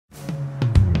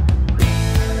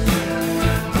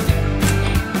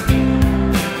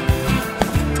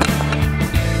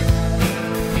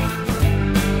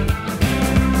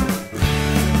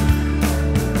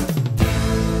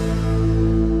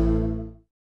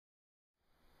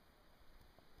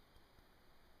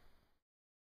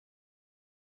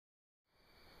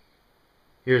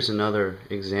Here's another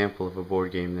example of a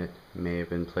board game that may have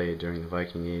been played during the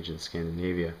Viking Age in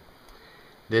Scandinavia.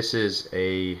 This is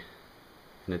an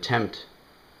attempt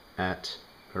at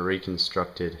a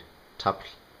reconstructed Tafl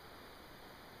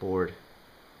board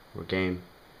or game.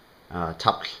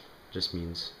 Tafl just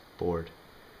means board.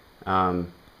 But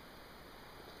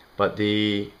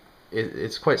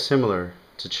it's quite similar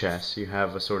to chess. You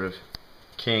have a sort of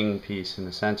king piece in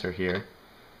the center here,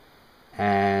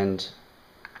 and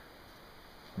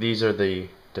these are the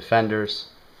defenders,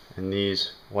 and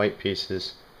these white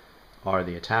pieces are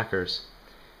the attackers,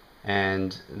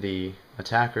 and the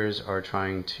attackers are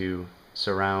trying to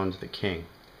surround the king,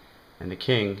 and the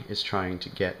king is trying to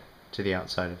get to the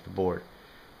outside of the board.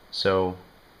 So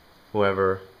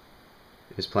whoever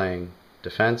is playing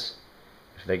defense,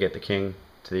 if they get the king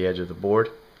to the edge of the board,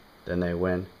 then they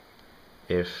win.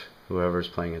 If whoever is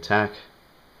playing attack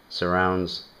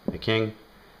surrounds the king,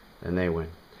 then they win.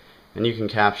 And you can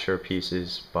capture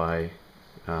pieces by,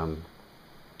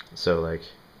 so like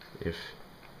if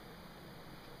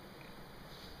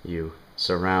you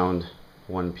surround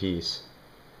one piece,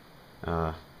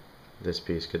 this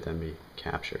piece could then be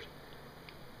captured.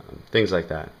 Things like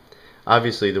that.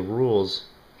 Obviously the rules,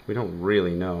 we don't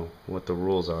really know what the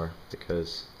rules are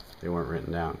because they weren't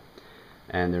written down,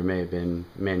 and there may have been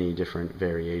many different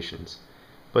variations,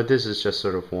 but this is just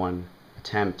sort of one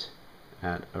attempt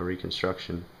at a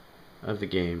reconstruction of the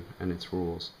game and its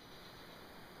rules.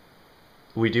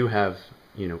 We do have,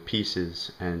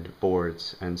 pieces and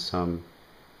boards and some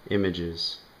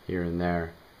images here and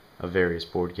there of various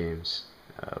board games,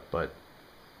 but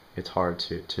it's hard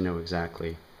to know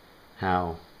exactly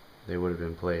how they would have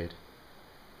been played.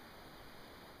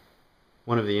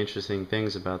 One of the interesting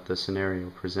things about the scenario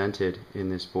presented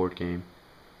in this board game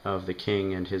of the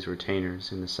king and his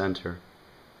retainers in the center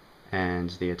and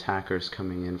the attackers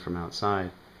coming in from outside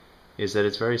is that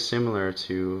it's very similar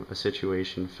to a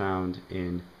situation found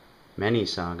in many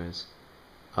sagas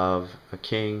of a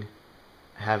king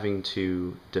having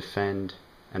to defend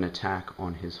an attack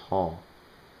on his hall,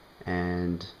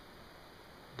 and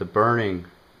the burning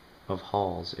of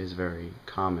halls is very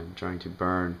common, trying to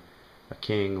burn a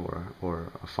king or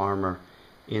a farmer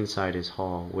inside his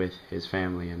hall with his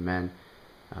family and men.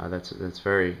 That's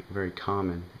very, very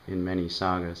common in many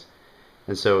sagas,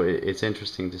 and so it's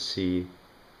interesting to see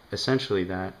essentially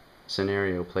that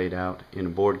scenario played out in a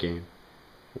board game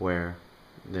where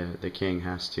the king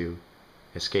has to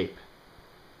escape.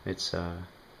 It's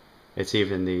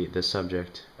even the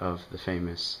subject of the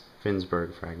famous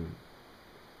Finnsburg fragment,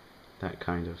 that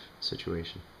kind of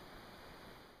situation.